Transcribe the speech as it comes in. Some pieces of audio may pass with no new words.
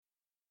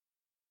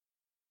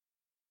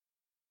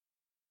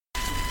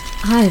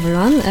Hi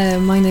everyone,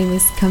 my name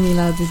is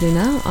Camila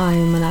Dudina.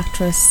 I'm an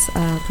actress,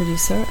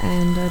 producer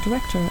and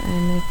director,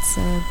 and it's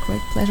a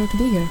great pleasure to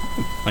be here.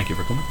 Thank you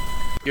for coming.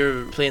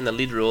 You're playing the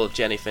lead role of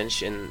Jenny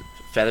Finch in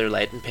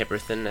Featherlight and Paper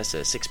Thin as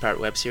a 6-part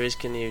web series.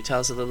 Can you tell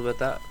us a little bit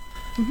about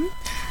that?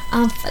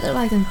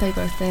 Featherlight and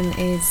Paper Thin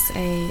is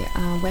a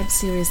web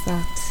series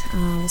that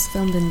was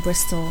filmed in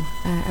Bristol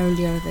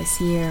earlier this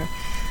year.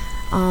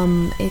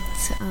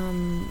 It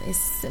is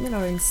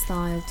similar in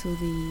style to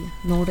the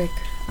Nordic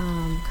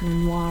kind of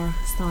noir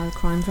style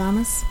crime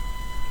dramas,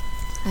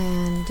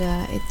 and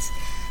it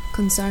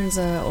concerns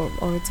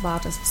or it's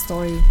about a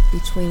story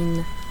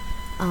between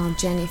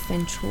Jenny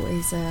Finch, who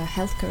is a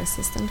healthcare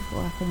assistant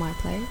whom I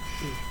play,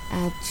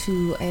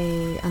 to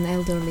an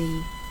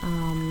elderly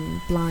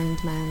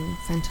blind man,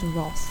 Fenton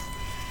Roth,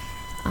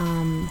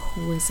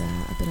 who is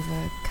a bit of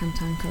a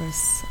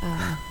cantankerous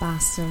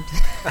bastard.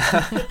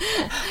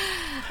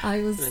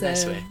 I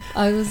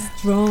was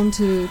drawn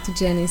to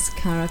Jenny's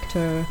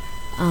character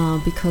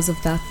because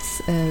of that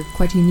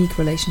quite unique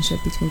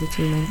relationship between the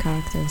two main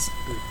characters.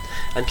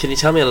 And can you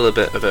tell me a little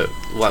bit about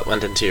what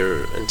went into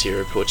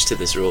your approach to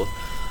this role?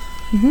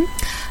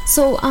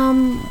 So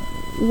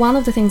one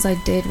of the things I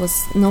did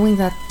was, knowing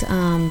that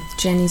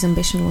Jenny's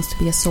ambition was to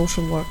be a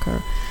social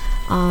worker,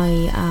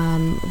 I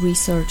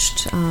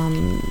researched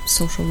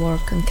social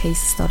work and case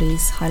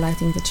studies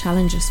highlighting the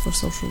challenges for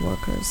social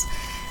workers.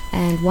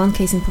 And one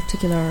case in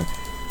particular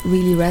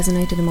really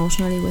resonated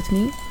emotionally with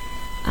me,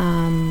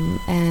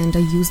 and I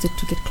used it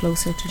to get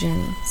closer to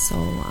Jenny. So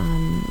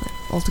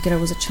altogether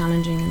it was a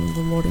challenging and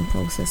rewarding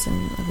process,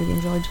 and I really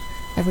enjoyed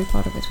every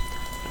part of it.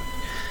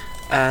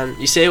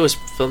 You say it was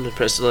filmed in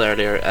Bristol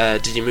earlier.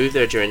 Did you move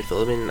there during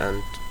filming,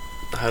 and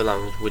how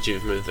long would you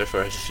have moved there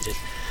for if you did?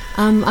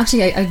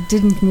 Actually, I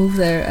didn't move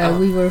there.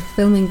 We were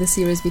filming the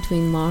series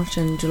between March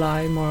and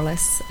July, more or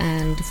less,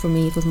 and for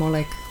me it was more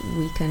like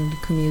weekend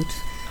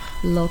commute.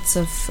 Lots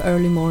of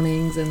early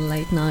mornings and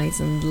late nights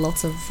and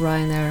lots of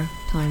Ryanair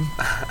time.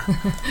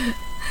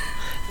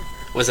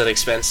 Was that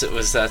expensive?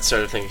 Was that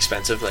sort of thing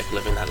expensive, like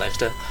living that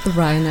lifestyle?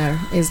 Ryanair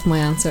is my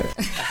answer.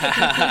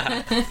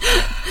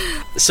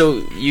 So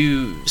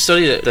you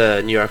studied at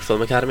the New York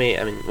Film Academy.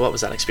 I mean, what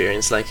was that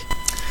experience like?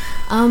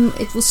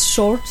 It was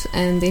short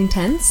and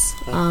intense.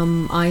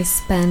 I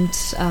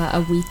spent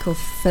a week of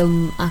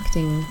film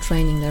acting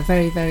training there.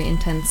 Very, very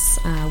intense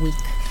week.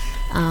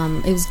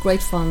 It was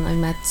great fun. I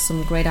met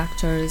some great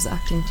actors,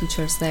 acting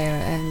teachers there,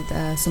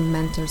 and some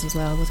mentors as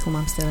well, with whom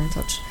I'm still in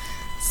touch.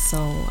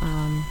 So,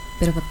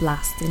 bit of a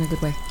blast in a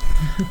good way.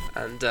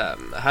 And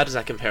how does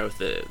that compare with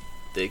the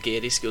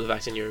Gaiety School of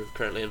Acting you're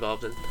currently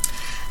involved in?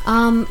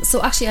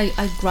 So actually,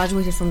 I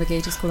graduated from the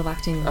Gaiety School of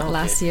Acting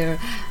last year.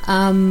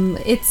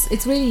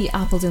 It's really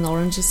apples and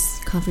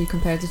oranges. Can't really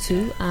compare the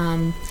two.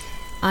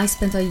 I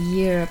spent a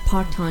year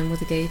part-time with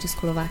the Gaiety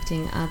School of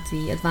Acting at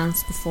the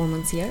Advanced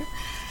Performance year.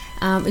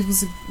 It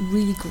was a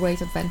really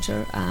great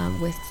adventure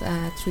with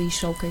 3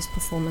 showcase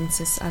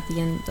performances at the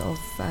end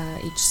of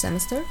each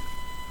semester.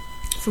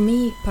 For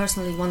me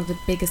personally, one of the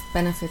biggest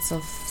benefits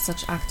of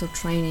such actor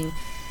training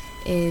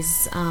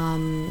is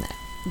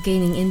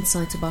gaining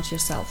insights about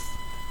yourself.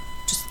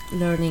 Just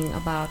learning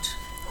about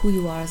who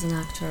you are as an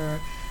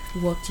actor,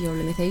 what your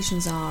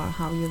limitations are,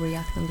 how you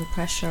react under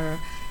pressure,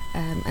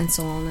 and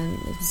so on.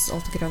 And it was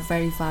altogether a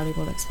very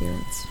valuable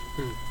experience.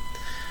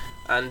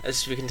 And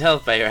as we can tell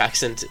by your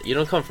accent, you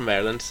don't come from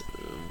Ireland.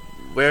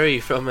 Where are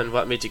you from, and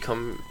what made you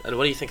come, and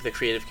what do you think of the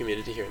creative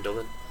community here in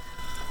Dublin?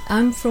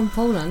 I'm from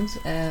Poland.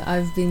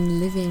 I've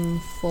been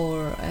living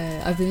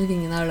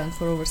in Ireland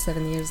for over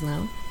 7 years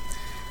now.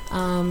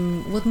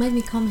 What made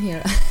me come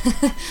here?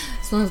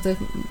 It's one of the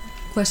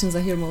questions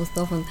I hear most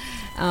often.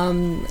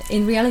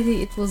 In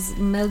reality, it was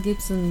Mel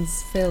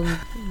Gibson's film.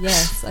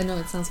 Yes, I know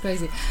it sounds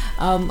crazy.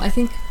 I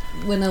think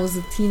when I was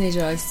a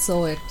teenager, I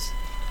saw it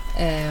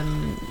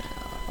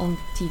on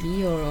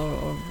TV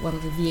or one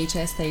of the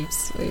VHS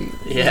tapes.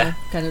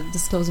 Kind of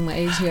disclosing my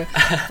age here.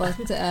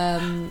 But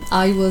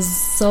I was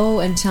so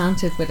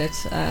enchanted with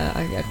it,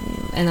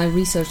 and I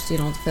researched, the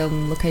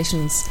film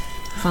locations.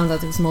 Found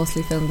out it was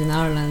mostly filmed in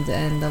Ireland,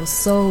 and I was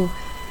so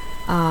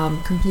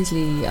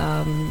completely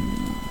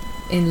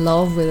in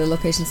love with the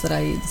locations that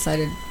I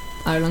decided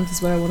Ireland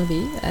is where I want to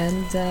be.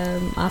 And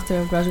after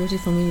I graduated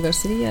from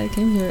university, I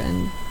came here,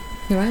 and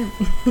here I am.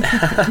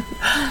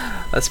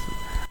 That's.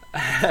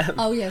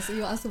 Oh yes,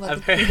 you asked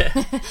about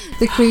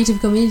the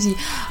creative community.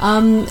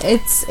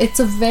 It's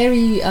a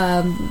very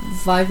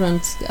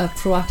vibrant,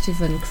 proactive,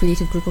 and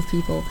creative group of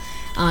people.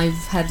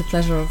 I've had the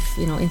pleasure of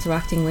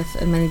interacting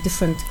with many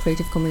different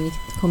creative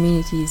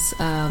communities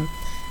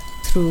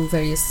through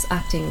various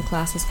acting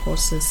classes,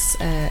 courses,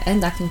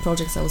 and acting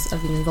projects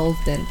I've been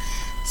involved in.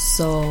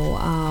 So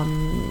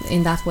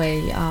in that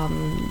way,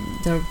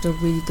 they're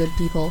really good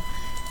people,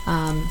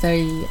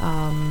 very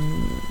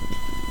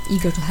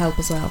eager to help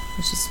as well,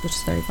 which is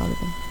very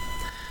valuable.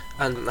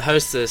 And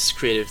how's this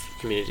creative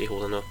community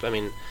holding up? I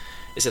mean,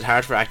 is it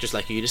hard for actors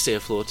like you to stay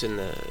afloat in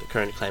the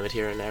current climate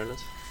here in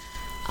Ireland?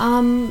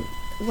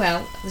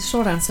 Well, the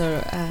short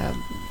answer,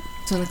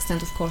 to an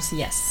extent, of course,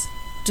 yes.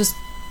 Just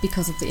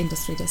because of the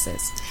industry this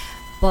is.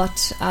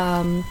 But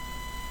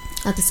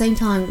at the same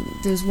time,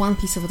 there's one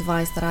piece of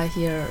advice that I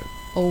hear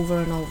over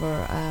and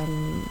over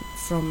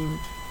from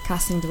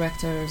casting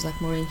directors like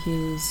Maureen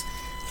Hughes,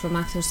 from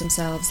actors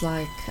themselves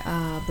like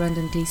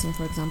Brendan Gleeson,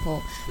 for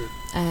example,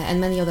 and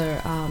many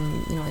other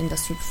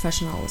industry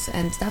professionals.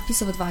 And that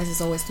piece of advice is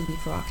always to be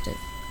proactive.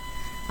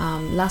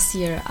 Last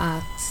year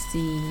at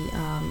the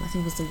I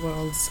think it was the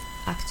World's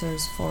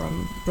Actors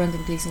Forum,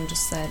 Brendan Gleeson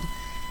just said,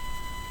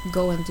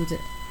 "Go and do the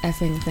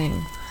effing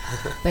thing."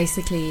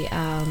 Basically,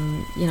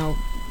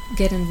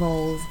 get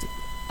involved,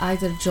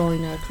 either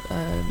join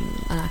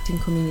an acting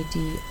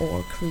community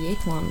or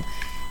create one.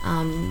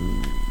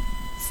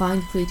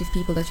 Find creative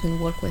people that you can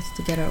work with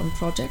together on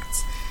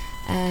projects,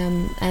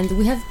 and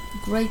we have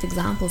great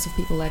examples of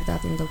people like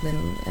that in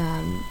Dublin.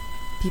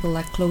 People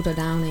like Clodagh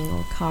Downing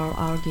or Carl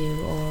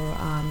Argue or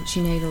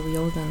Sinead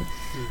O'Riordan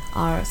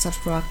are such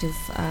proactive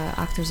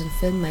actors and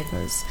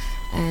filmmakers.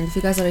 And if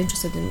you guys are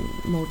interested in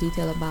more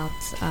detail about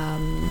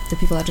the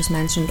people I just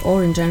mentioned,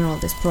 or in general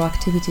this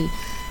proactivity,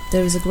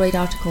 there is a great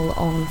article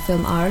on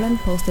Film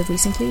Ireland posted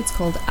recently. It's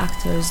called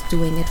Actors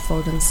Doing It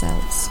For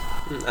Themselves.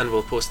 And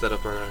we'll post that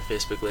up on our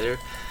Facebook later.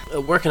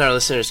 Where can our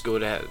listeners go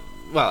to...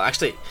 Well,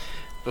 actually,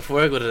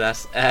 before I go to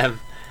that,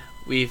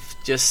 we've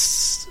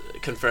just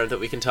confirmed that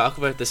we can talk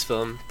about this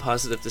film,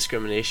 Positive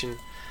Discrimination.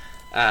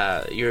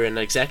 You're an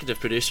executive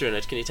producer in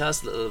it. Can you tell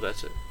us a little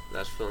about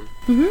that film?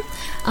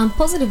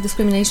 Positive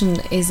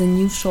Discrimination is a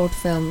new short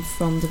film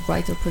from the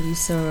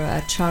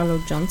writer-producer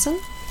Charlo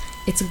Johnson.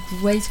 It's a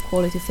great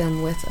quality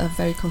film with a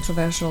very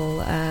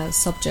controversial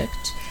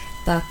subject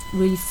that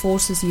really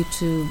forces you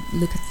to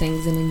look at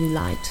things in a new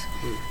light.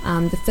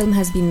 The film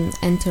has been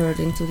entered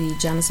into the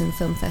Jameson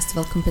Film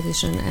Festival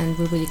competition, and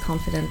we're really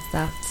confident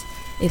that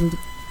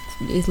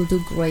it'll do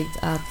great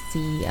at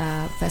the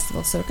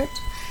festival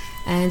circuit.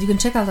 And you can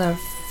check out our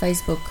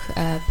Facebook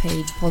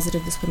page,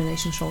 Positive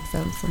Discrimination Short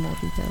Film, for more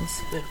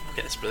details. Yeah,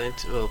 okay, that's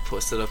brilliant. We'll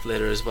post it up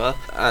later as well.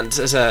 And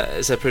as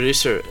a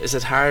producer, is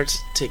it hard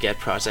to get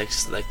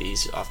projects like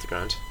these off the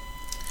ground?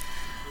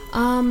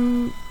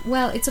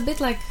 Well, it's a bit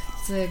like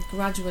the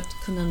graduate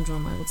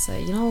conundrum, I would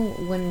say. You know,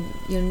 when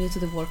you're new to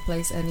the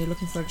workplace and you're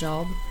looking for a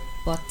job,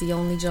 but the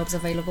only jobs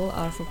available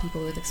are for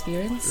people with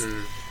experience.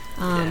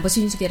 But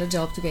you need to get a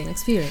job to gain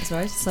experience,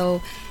 right?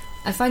 So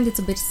I find it's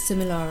a bit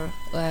similar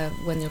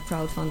when you're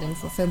crowdfunding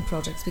for film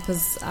projects,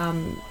 because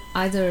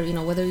either,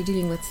 whether you're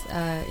dealing with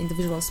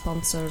individual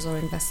sponsors or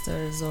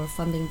investors or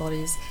funding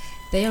bodies,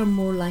 they are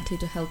more likely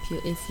to help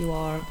you if you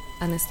are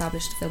an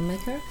established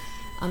filmmaker,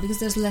 because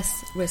there's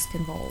less risk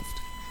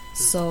involved.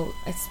 So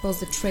I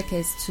suppose the trick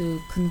is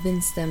to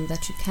convince them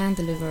that you can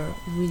deliver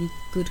really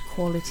good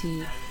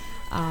quality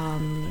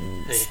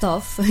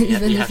stuff,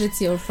 even if it's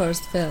your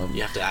first film.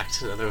 You have to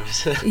act, in other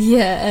words.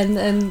 Yeah, and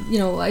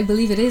I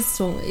believe it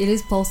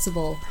is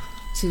possible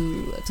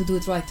to do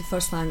it right the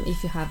first time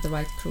if you have the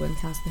right crew and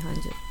cast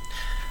behind you.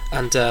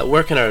 And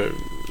where can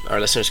our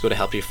listeners go to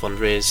help you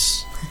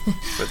fundraise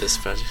for this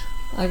project?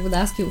 I would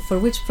ask you, for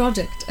which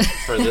project?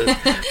 for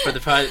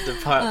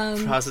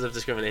positive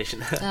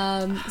discrimination.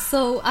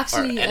 So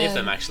actually, or any of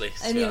them actually.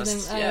 Any of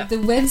them. The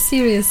web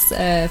series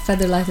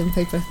Feather Light and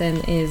Paper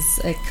Thin is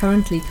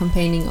currently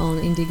campaigning on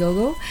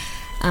Indiegogo.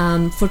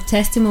 For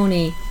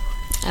Testimony,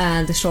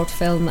 the short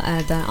film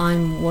that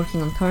I'm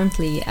working on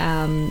currently,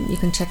 you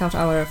can check out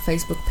our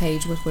Facebook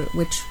page,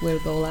 which will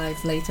go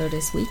live later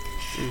this week.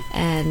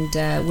 And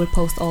we'll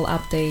post all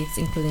updates,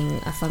 including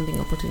funding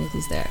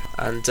opportunities there.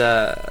 And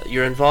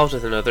you're involved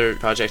with another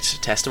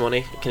project,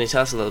 Testimony. Can you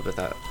tell us a little bit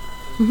about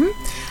that?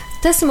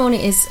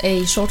 Testimony is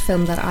a short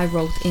film that I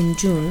wrote in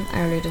June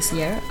earlier this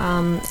year.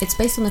 It's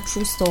based on a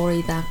true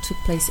story that took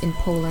place in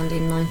Poland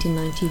in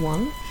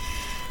 1991.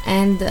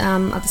 And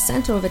at the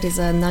center of it is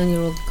a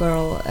 9-year-old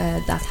girl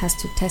that has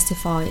to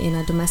testify in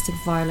a domestic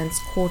violence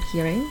court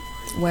hearing,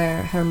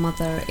 where her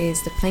mother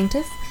is the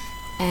plaintiff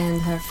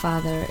and her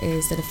father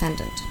is the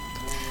defendant.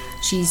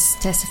 She's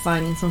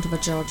testifying in front of a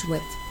judge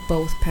with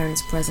both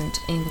parents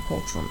present in the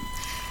courtroom.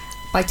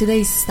 By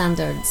today's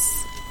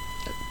standards,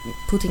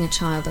 putting a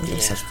child under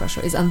such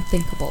pressure is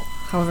unthinkable.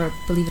 However,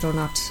 believe it or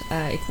not,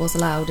 it was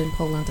allowed in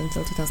Poland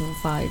until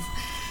 2005.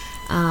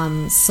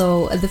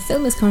 So the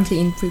film is currently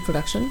in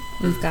pre-production.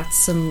 We've got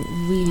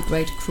some really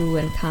great crew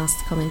and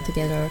cast coming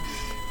together,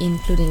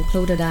 including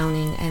Clodagh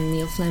Downing and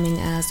Neil Fleming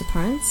as the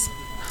parents.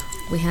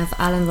 We have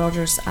Alan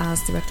Rogers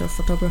as director of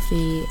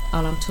photography,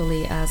 Alan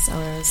Tully as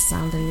our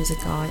sound and music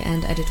guy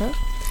and editor.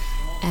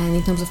 And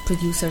in terms of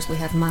producers, we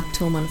have Matt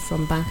Toman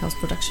from Bankhouse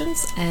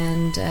Productions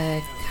and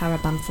Cara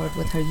Bamford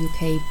with her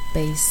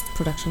UK-based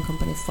production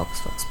company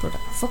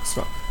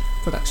Foxrock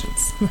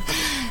Productions.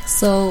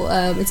 So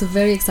it's a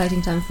very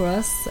exciting time for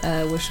us.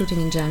 We're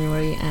shooting in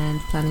January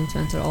and planning to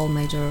enter all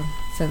major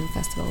film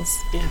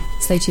festivals. Yeah.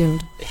 Stay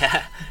tuned.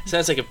 Yeah,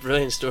 sounds like a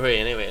brilliant story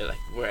anyway, like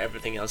where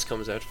everything else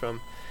comes out from.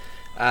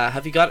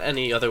 Have you got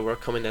any other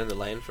work coming down the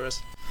line for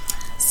us?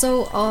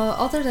 So,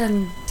 other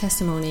than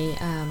Testimony,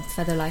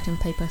 Feather Light and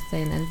Paper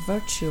Thin and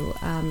Virtue,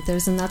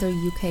 there's another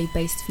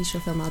UK-based feature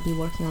film I'll be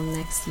working on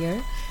next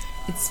year.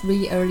 it's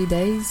really early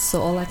days,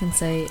 so all I can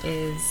say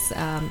is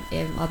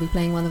I'll be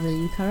playing one of the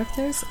lead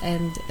characters,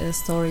 and the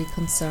story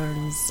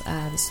concerns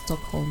the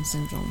Stockholm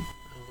Syndrome.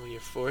 Oh, you're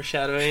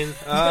foreshadowing.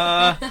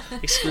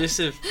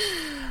 Exclusive.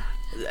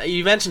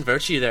 You mentioned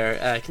Virtue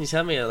there. Can you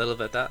tell me a little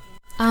about that?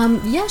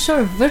 Yeah,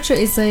 sure. Virtue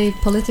is a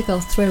political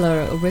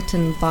thriller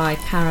written by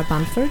Cara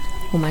Bamford,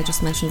 whom I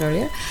just mentioned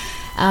earlier.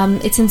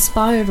 It's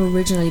inspired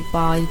originally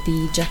by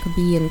the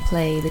Jacobean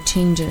play The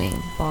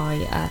Changeling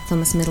by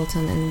Thomas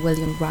Middleton and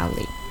William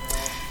Rowley.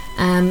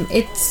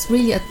 It's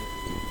really a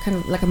kind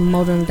of like a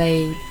modern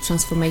day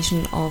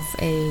transformation of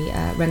a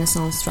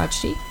Renaissance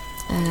tragedy,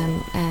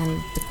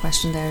 and the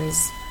question there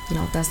is,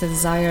 does the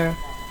desire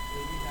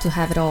to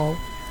have it all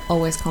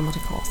always come at a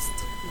cost?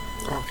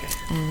 Okay.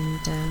 And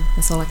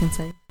that's all I can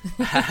say.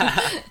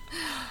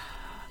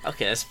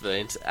 Okay, that's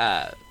brilliant.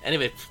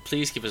 Anyway,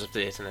 please keep us up to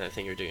date on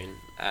anything you're doing,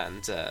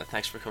 and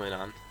thanks for coming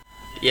on.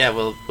 Yeah,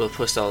 we'll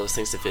post all those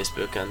things to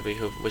Facebook, and we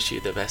wish you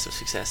the best of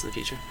success in the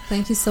future.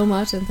 Thank you so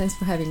much, and thanks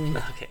for having me.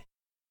 Okay.